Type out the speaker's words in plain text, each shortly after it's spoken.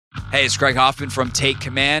Hey, it's Greg Hoffman from Take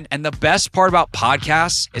Command, and the best part about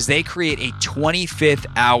podcasts is they create a 25th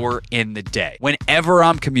hour in the day. Whenever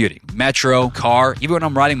I'm commuting, metro, car, even when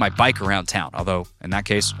I'm riding my bike around town, although in that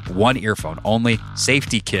case, one earphone only,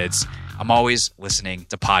 safety kids, I'm always listening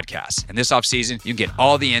to podcasts. And this offseason, you can get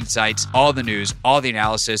all the insights, all the news, all the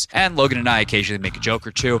analysis, and Logan and I occasionally make a joke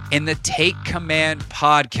or two in the Take Command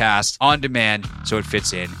podcast on demand so it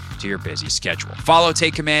fits in to your busy schedule. Follow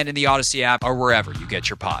Take Command in the Odyssey app or wherever you get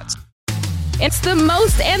your pods. It's the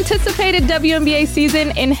most anticipated WNBA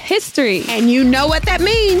season in history. And you know what that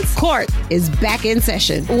means. Court is back in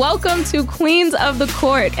session. Welcome to Queens of the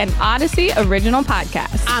Court, an Odyssey original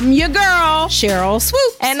podcast. I'm your girl, Cheryl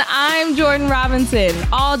Swoop. And I'm Jordan Robinson.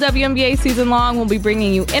 All WNBA season long, we'll be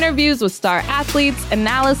bringing you interviews with star athletes,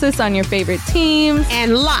 analysis on your favorite teams,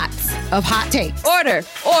 and lots of hot takes.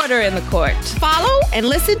 Order in the court. Follow and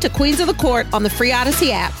listen to Queens of the Court on the free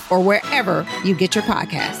Odyssey app or wherever you get your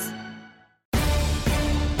podcasts.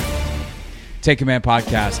 Take Command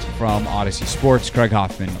podcast from Odyssey Sports. Craig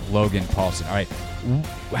Hoffman, Logan Paulson. All right,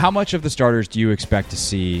 how much of the starters do you expect to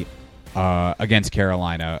see against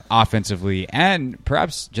Carolina offensively and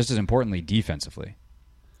perhaps just as importantly defensively?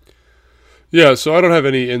 Yeah, so I don't have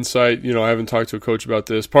any insight. I haven't talked to a coach about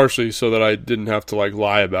this, partially so that I didn't have to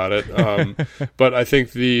lie about it. But I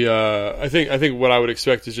think I think what I would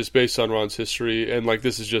expect is just based on Ron's history, and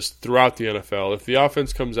this is just throughout the NFL. If the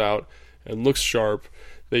offense comes out and looks sharp,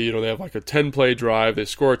 they have a 10-play drive, they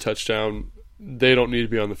score a touchdown, they don't need to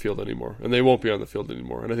be on the field anymore, and they won't be on the field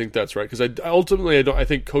anymore. And I think that's right, because I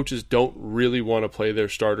think coaches don't really want to play their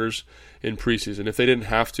starters in preseason. If they didn't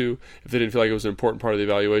have to, if they didn't feel like it was an important part of the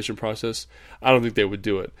evaluation process, I don't think they would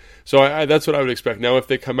do it. So that's what I would expect. Now, if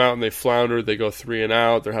they come out and they flounder, they go 3 and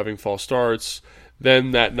out, they're having false starts,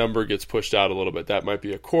 then that number gets pushed out a little bit. That might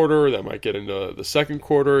be a quarter. That might get into the second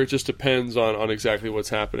quarter. It just depends on exactly what's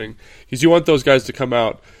happening. Because you want those guys to come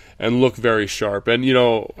out and look very sharp. And,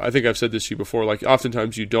 I think I've said this to you before,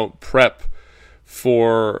 oftentimes you don't prep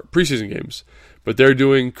for preseason games. But they're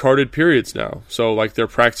doing carded periods now. So, they're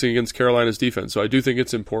practicing against Carolina's defense. So I do think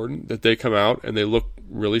it's important that they come out and they look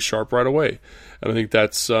really sharp right away. And I think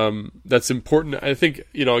that's important. I think,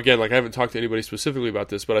 again, I haven't talked to anybody specifically about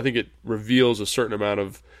this, but I think it reveals a certain amount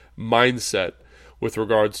of mindset with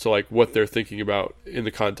regards to what they're thinking about in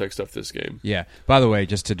the context of this game. Yeah. By the way,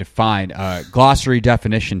 just to define, glossary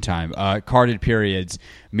definition time, carded periods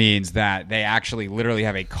means that they actually literally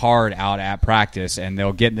have a card out at practice, and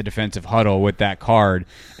they'll get in the defensive huddle with that card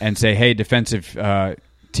and say, hey, defensive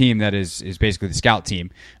team that is basically the scout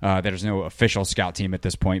team. There's no official scout team at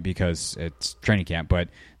this point because it's training camp, but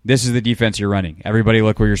this is the defense you're running. Everybody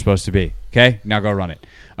look where you're supposed to be. Okay? Now go run it.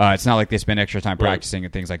 It's not like they spend extra time practicing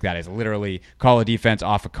and things like that. It's literally call a defense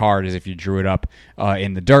off a card as if you drew it up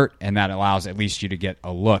in the dirt, and that allows at least you to get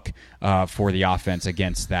a look for the offense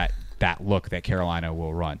against that look that Carolina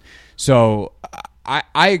will run. So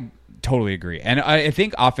I totally agree. And I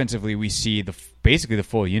think offensively we see basically the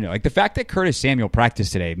full unit. The fact that Curtis Samuel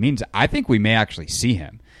practiced today means I think we may actually see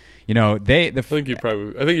him. I think he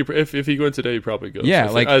probably. I think if he went today, he probably goes. Yeah,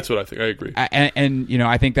 that's what I think. I agree. And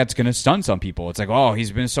I think that's going to stun some people. It's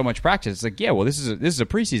he's been so much practice. It's yeah, well, this is a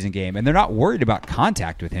preseason game, and they're not worried about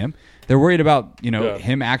contact with him. They're worried about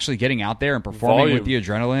him actually getting out there and performing with the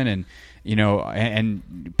adrenaline and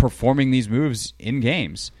and performing these moves in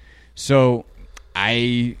games. So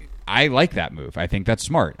I like that move. I think that's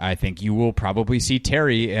smart. I think you will probably see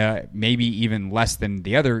Terry maybe even less than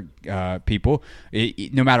the other people.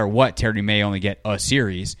 No matter what, Terry may only get a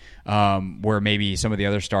series where maybe some of the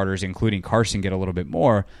other starters, including Carson, get a little bit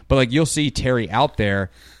more. But you'll see Terry out there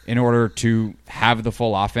in order to have the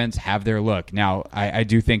full offense, have their look. Now, I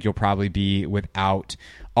do think you'll probably be without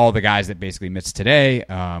all the guys that basically missed today.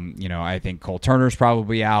 I think Cole Turner's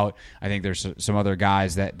probably out. I think there's some other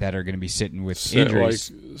guys that are going to be sitting with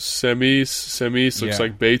injuries. Semis looks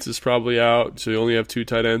like Bates is probably out, so you only have 2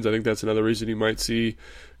 tight ends. I think that's another reason you might see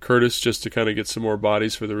Curtis, just to kind of get some more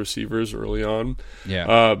bodies for the receivers early on.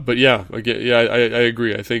 Yeah. But yeah, I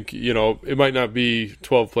agree. I think, it might not be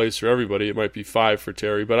 12 plays for everybody. It might be 5 for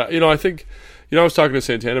Terry. But, I think, I was talking to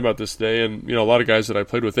Santana about this today, and, a lot of guys that I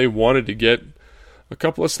played with, they wanted to get a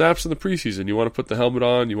couple of snaps in the preseason. You want to put the helmet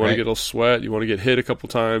on. You want to get a little sweat. You want to get hit a couple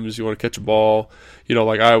times. You want to catch a ball.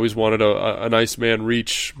 I always wanted a nice man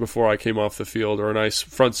reach before I came off the field, or a nice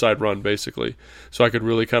front side run, basically, so I could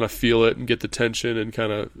really kind of feel it and get the tension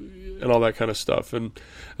and all that kind of stuff. And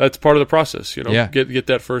that's part of the process. Get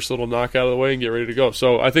that first little knock out of the way and get ready to go.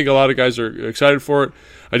 So I think a lot of guys are excited for it.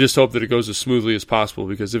 I just hope that it goes as smoothly as possible,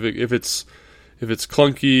 because if it's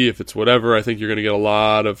clunky, if it's whatever, I think you're going to get a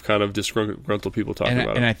lot of kind of disgruntled people talking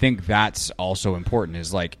about it. And I think that's also important,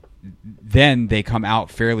 is then they come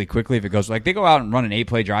out fairly quickly. If it goes like they go out and run an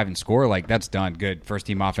 8-play drive and score, like that's done. Good. First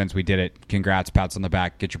team offense. We did it. Congrats. Pats on the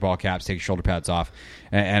back. Get your ball caps, take your shoulder pads off,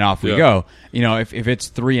 and off we go. If it's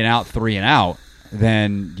 3 and out,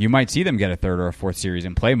 then you might see them get a third or a fourth series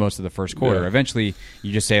and play most of the first quarter. Eventually,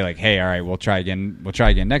 you just say like, hey, all right, we'll try again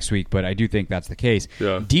next week. But I do think that's the case.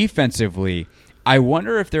 Defensively, I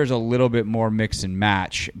wonder if there's a little bit more mix and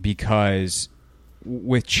match because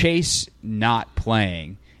with Chase not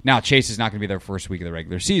playing, now Chase is not going to be their first week of the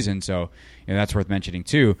regular season, so that's worth mentioning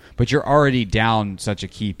too. But you're already down such a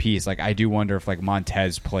key piece. Like I do wonder if like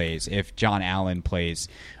Montez plays, if John Allen plays,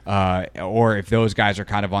 or if those guys are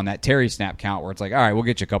kind of on that Terry snap count where it's like, all right, we'll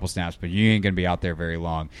get you a couple snaps, but you ain't going to be out there very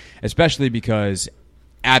long. Especially because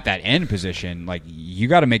at that end position, like you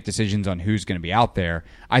got to make decisions on who's going to be out there.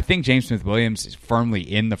 I think James Smith-Williams is firmly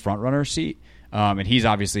in the front runner seat. And he's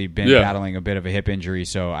obviously been battling a bit of a hip injury,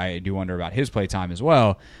 so I do wonder about his play time as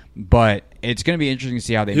well. But it's going to be interesting to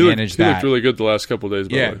see how they manage that. He looked really good the last couple of days,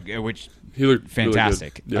 by the way. Which he looked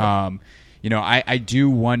fantastic. Really good. Yeah. I do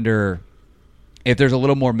wonder if there's a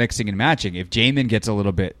little more mixing and matching. If Jamin gets a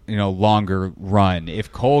little bit longer run,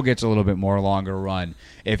 if Cole gets a little bit more longer run,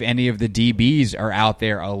 if any of the DBs are out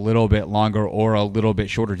there a little bit longer or a little bit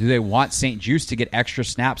shorter, do they want St. Juice to get extra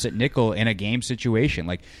snaps at nickel in a game situation?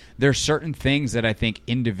 Like there's certain things that I think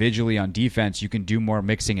individually on defense you can do more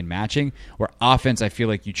mixing and matching, where offense I feel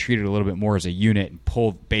like you treat it a little bit more as a unit and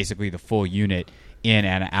pull basically the full unit in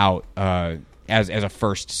and out as a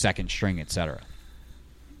first, second string, etc.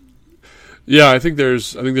 Yeah, I think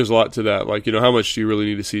there's a lot to that. Like, how much do you really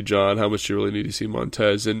need to see John? How much do you really need to see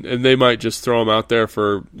Montez? And they might just throw him out there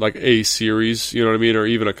for like a series, you know what I mean, or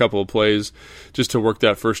even a couple of plays just to work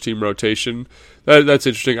that first team rotation. That's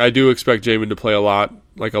interesting. I do expect Jamin to play a lot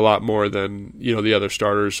more than the other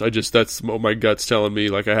starters. That's what my gut's telling me.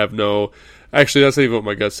 Like actually, that's not even what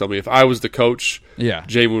my gut's telling me. If I was the coach,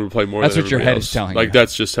 Jamin would play more. That's than what your head is telling you. Like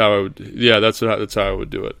that's just how I would. Yeah, that's how I would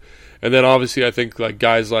do it. And then obviously I think like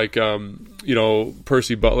guys like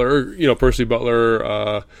Percy Butler,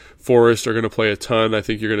 Forrest are going to play a ton. I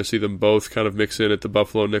think you're going to see them both kind of mix in at the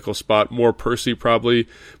Buffalo nickel spot. More Percy probably,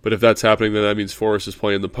 but if that's happening, then that means Forrest is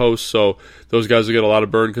playing the post. So those guys will get a lot of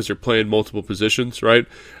burn because they're playing multiple positions, right?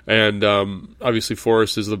 And obviously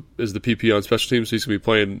Forrest is the PP on special teams, so he's going to be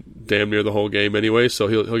playing damn near the whole game anyway. So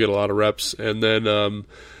he'll get a lot of reps. And then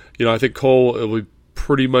I think Cole will be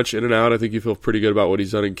pretty much in and out. I think you feel pretty good about what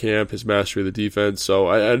he's done in camp, his mastery of the defense. So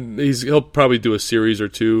he'll probably do a series or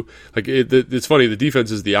two. Like it's funny, the defense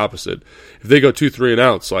is the opposite. If they go 2 3 and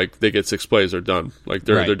outs, like they get 6 plays, they're done. Like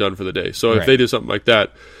they're done for the day. So if they do something like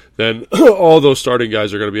that, then all those starting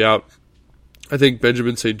guys are going to be out. I think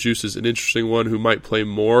Benjamin St. Juice is an interesting one who might play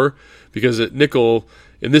more because at nickel,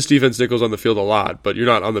 in this defense, nickel's on the field a lot, but you're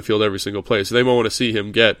not on the field every single play. So they might want to see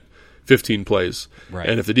him get 15 plays. Right.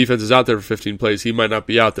 And if the defense is out there for 15 plays, he might not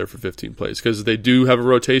be out there for 15 plays because they do have a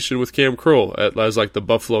rotation with Cam Curl as like the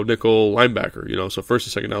Buffalo nickel linebacker, so first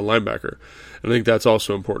and second down linebacker. And I think that's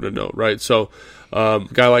also important to note, right? So a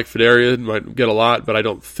guy like Federian might get a lot, but I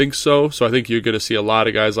don't think so. So I think you're going to see a lot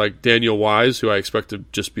of guys like Daniel Wise, who I expect to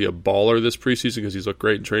just be a baller this preseason because he's looked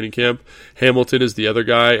great in training camp. Hamilton is the other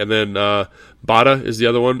guy, and then Bada is the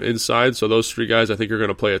other one inside. So those 3 guys I think are going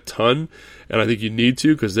to play a ton. And I think you need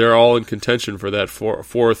to because they're all in contention for that 4th,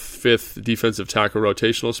 5th defensive tackle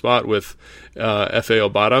rotational spot with F.A.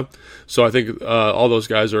 Obata. So I think all those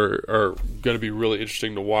guys are going to be really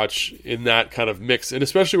interesting to watch in that kind of mix. And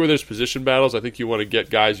especially where there's position battles, I think you want to get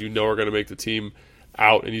guys are going to make the team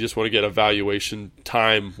out, and you just want to get evaluation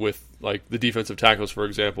time with like the defensive tackles, for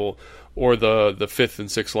example, or the 5th and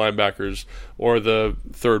 6th linebackers, or the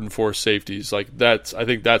 3rd and 4th safeties. Like I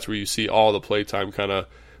think that's where you see all the play time kind of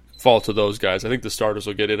fall to those guys. I think the starters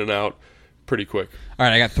will get in and out pretty quick. All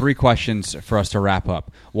right, I got 3 questions for us to wrap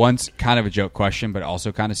up. One's kind of a joke question, but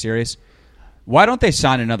also kind of serious. Why don't they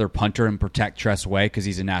sign another punter and protect Tress Way because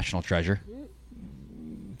he's a national treasure?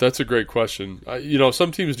 That's a great question.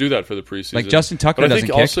 Some teams do that for the preseason. Like Justin Tucker doesn't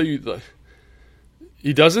kick. Also,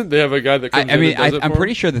 he doesn't. They have a guy that comes I'm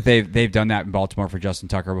pretty sure that they've done that in Baltimore for Justin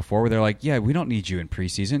Tucker before, where they're like, "Yeah, we don't need you in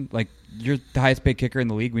preseason. Like, you're the highest paid kicker in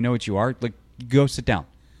the league. We know what you are. Like, go sit down."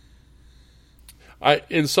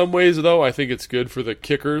 In some ways, though, I think it's good for the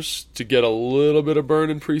kickers to get a little bit of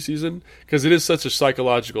burn in preseason because it is such a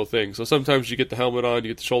psychological thing. So sometimes you get the helmet on,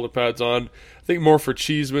 you get the shoulder pads on. I think more for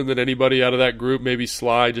Cheeseman than anybody out of that group. Maybe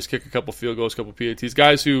Sly, just kick a couple field goals, a couple PATs.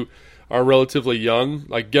 Guys who are relatively young,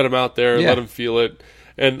 like get them out there, let them feel it.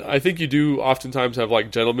 And I think you do oftentimes have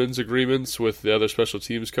like gentlemen's agreements with the other special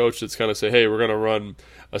teams coach that's kind of say, hey, we're going to run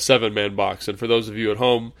a 7-man box. And for those of you at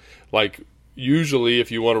home, like usually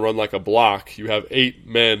if you want to run like a block, you have 8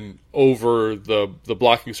 men over the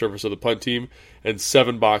blocking surface of the punt team, and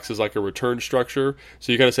 7 boxes like a return structure.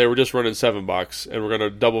 So you kind of say, we're just running 7 box, and we're going to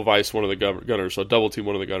double vice one of the gunners, so double team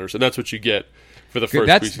one of the gunners, and that's what you get for the first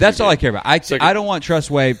preseason That's all game. I care about. I don't want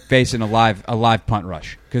Trustway facing a live punt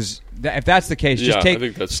rush, because if that's the case,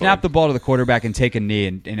 just snap the ball to the quarterback and take a knee,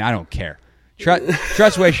 and I don't care.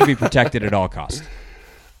 Trustway should be protected at all costs.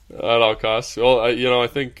 At all costs. Well, I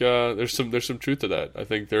think there's some truth to that. I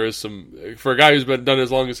think there is some, for a guy who's been done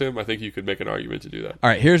as long as him, I think you could make an argument to do that. All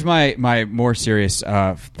right, here's my more serious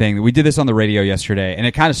thing. We did this on the radio yesterday, and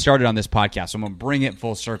it kind of started on this podcast, so I'm going to bring it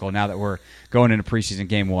full circle now that we're going into preseason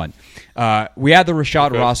game 1. We had the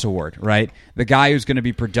Rashad Ross Award, right? The guy who's going to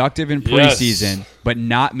be productive in preseason, but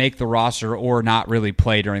not make the roster or not really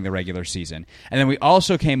play during the regular season. And then we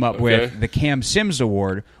also came up with the Cam Sims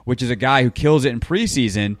Award, which is a guy who kills it in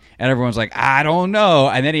preseason, and everyone's like, I don't know.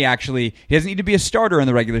 And then he doesn't need to be a starter in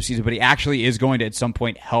the regular season, but he actually is going to at some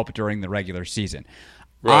point help during the regular season.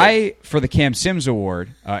 Right. For the Cam Sims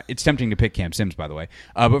Award, it's tempting to pick Cam Sims, by the way,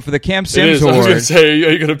 but for the Cam Sims Award, I was going to say,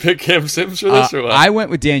 are you going to pick Cam Sims for this or what? I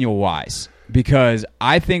went with Daniel Wise because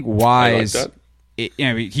I think Wise,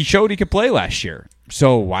 he showed he could play last year.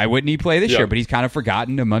 So why wouldn't he play this year? But he's kind of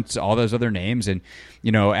forgotten amongst all those other names. And,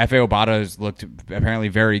 F.A. Obata's looked apparently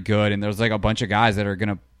very good, and there's like a bunch of guys that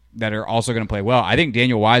are also going to play well. I think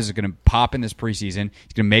Daniel Wise is going to pop in this preseason.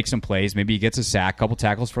 He's going to make some plays. Maybe he gets a sack, couple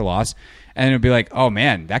tackles for loss, and it'll be like, oh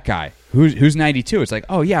man, that guy who's 92. It's like,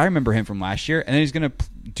 oh yeah, I remember him from last year. And then he's going to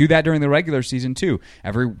do that during the regular season too.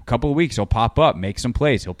 Every couple of weeks, he'll pop up, make some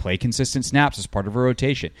plays. He'll play consistent snaps as part of a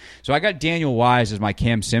rotation. So I got Daniel Wise as my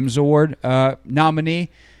Cam Sims Award nominee.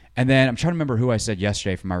 And then I'm trying to remember who I said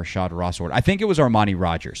yesterday for my Rashad Ross Award. I think it was Armani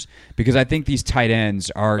Rogers, because I think these tight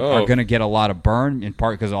ends are going to get a lot of burn, in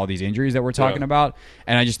part because of all these injuries that we're talking about.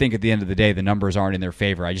 And I just think at the end of the day, the numbers aren't in their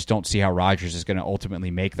favor. I just don't see how Rogers is going to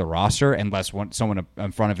ultimately make the roster unless someone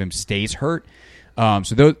in front of him stays hurt.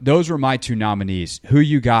 So those were my 2 nominees. Who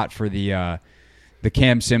you got for the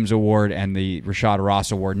Cam Sims Award and the Rashad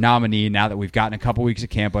Ross Award nominee now that we've gotten a couple weeks of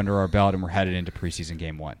camp under our belt and we're headed into preseason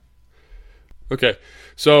game 1? Okay,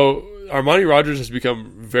 so Armani Rogers has become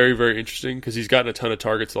very, very interesting because he's gotten a ton of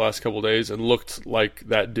targets the last couple of days and looked like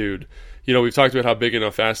that dude. We've talked about how big and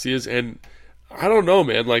how fast he is, and I don't know,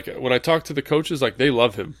 man. Like, when I talk to the coaches, like, they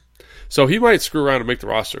love him. So he might screw around and make the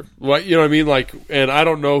roster. Like, you know what I mean? Like, and I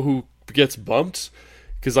don't know who gets bumped,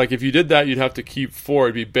 because, like, if you did that, you'd have to keep 4.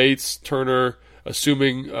 It'd be Bates, Turner,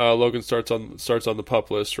 assuming Logan starts on the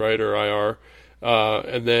PUP list, right, or IR.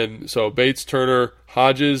 And then, so Bates, Turner,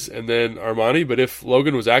 Hodges, and then Armani. But if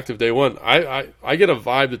Logan was active day 1, I get a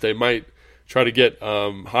vibe that they might try to get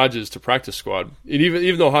Hodges to practice squad. And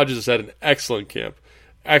even though Hodges has had an excellent camp.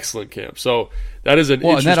 So that is an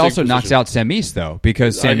interesting and that also position. knocks out Sam East, though,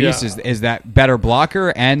 because Sam East is that better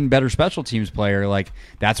blocker and better special teams player. Like,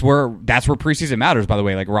 that's where preseason matters, by the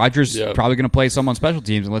way. Like, Rodgers probably going to play some on special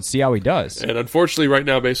teams, and let's see how he does. And unfortunately, right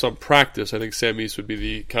now, based on practice, I think Sam East would be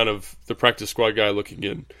the kind of the practice squad guy looking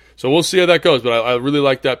in. So we'll see how that goes. But I really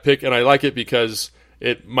like that pick, and I like it because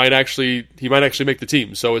he might actually make the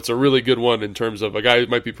team. So it's a really good one in terms of a guy who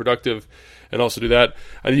might be productive and also do that.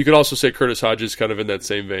 And you could also say Curtis Hodges kind of in that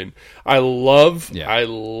same vein. I love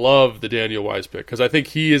the Daniel Wise pick because I think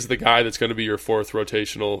he is the guy that's going to be your 4th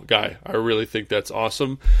rotational guy. I really think that's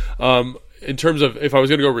awesome. In terms of if I was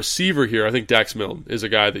going to go receiver here, I think Dax Milne is a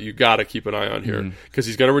guy that you got to keep an eye on here because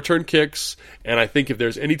he's going to return kicks. And I think if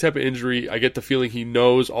there's any type of injury, I get the feeling he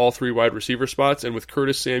knows all 3 wide receiver spots. And with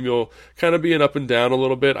Curtis Samuel kind of being up and down a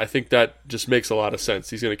little bit, I think that just makes a lot of sense.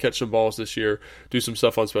 He's going to catch some balls this year, do some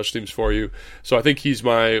stuff on special teams for you. So I think he's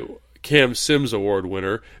my Cam Sims Award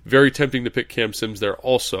winner. Very tempting to pick Cam Sims there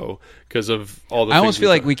also because of all the. I almost feel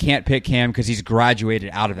like we can't pick Cam because he's graduated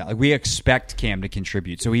out of that. Like, we expect Cam to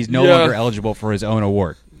contribute, so he's no longer eligible for his own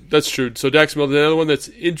award. That's true. So Dax Milne, another one that's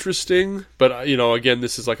interesting, but again,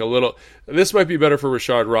 this is like a little. This might be better for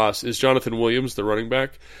Rashad Ross. Is Jonathan Williams, the running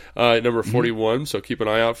back, number 41? So keep an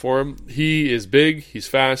eye out for him. He is big. He's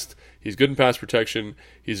fast. He's good in pass protection.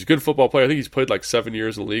 He's a good football player. I think he's played like 7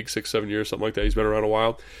 years in the league, 6-7 years, something like that. He's been around a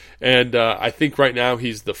while. And I think right now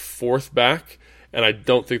he's the 4th back, and I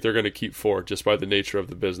don't think they're going to keep 4 just by the nature of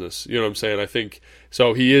the business. You know what I'm saying? I think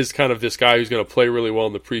so. He is kind of this guy who's going to play really well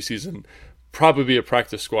in the preseason, probably be a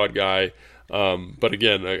practice squad guy, but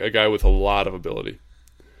again, a guy with a lot of ability.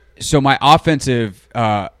 So my offensive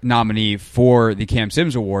nominee for the Cam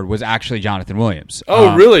Sims Award was actually Jonathan Williams.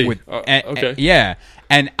 Oh, really? Okay. Yeah.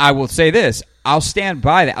 And I will say this. I'll stand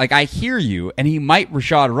by that. Like, I hear you, and he might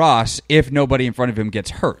Rashad Ross if nobody in front of him gets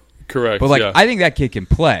hurt. Correct. But, I think that kid can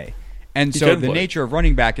play. And so the nature of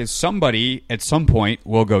running back is somebody at some point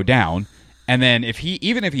will go down. And then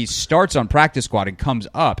even if he starts on practice squad and comes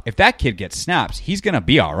up, if that kid gets snaps, he's going to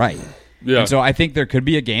be all right. Yeah. And so I think there could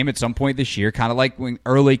be a game at some point this year, kind of like when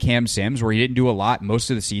early Cam Sims, where he didn't do a lot most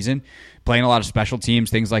of the season, playing a lot of special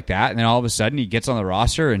teams, things like that. And then all of a sudden he gets on the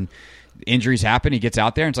roster and injuries happen. He gets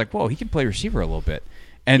out there and it's like, whoa, he can play receiver a little bit.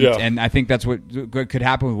 And I think that's what could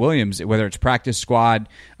happen with Williams, whether it's practice squad,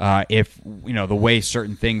 if the way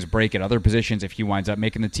certain things break at other positions, if he winds up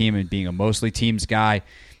making the team and being a mostly teams guy,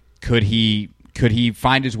 could he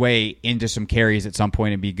find his way into some carries at some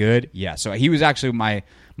point and be good? Yeah. So he was actually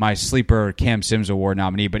my sleeper Cam Sims Award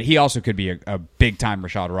nominee, but he also could be a big time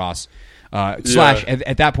Rashad Ross. Slash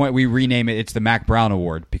at that point we rename it. It's the Mac Brown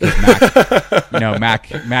Award because Mac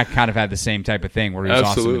kind of had the same type of thing where he was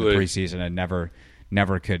awesome in the preseason and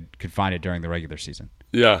never could find it during the regular season.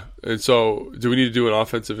 Yeah, and so do we need to do an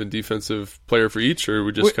offensive and defensive player for each, or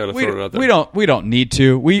we just kind of throw it out there? We don't need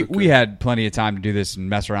to. We had plenty of time to do this and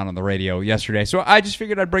mess around on the radio yesterday, so I just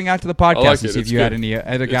figured I'd bring out to the podcast and see if you had any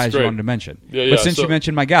other guys you wanted to mention. But since you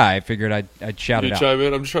mentioned my guy, I figured I'd shout it out. Chime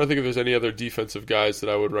in? I'm just trying to think if there's any other defensive guys that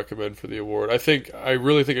I would recommend for the award. I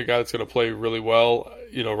really think a guy that's going to play really well,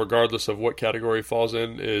 regardless of what category he falls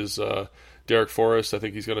in, is Derek Forrest. I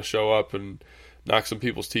think he's going to show up and knock some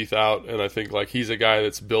people's teeth out, and I think he's a guy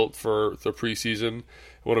that's built for the preseason.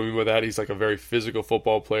 What I mean by that, he's a very physical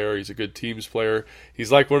football player. He's a good teams player. He's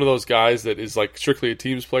one of those guys that is strictly a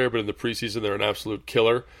teams player, but in the preseason they're an absolute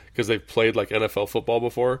killer because they've played NFL football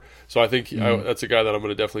before. So I think that's a guy that I'm going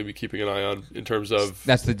to definitely be keeping an eye on in terms of...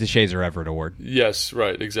 That's the Deshazer Everett Award. Yes,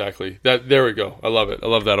 right, exactly. There we go. I love it. I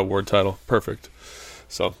love that award title. Perfect.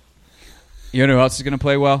 So, you know who else is going to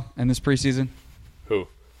play well in this preseason? Who?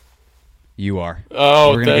 You are.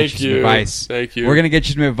 Oh, thank you. Thank you. We're going to get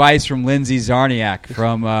you some advice from Lindsay Zarniak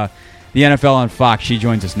from the NFL on Fox. She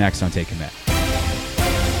joins us next on Take Command.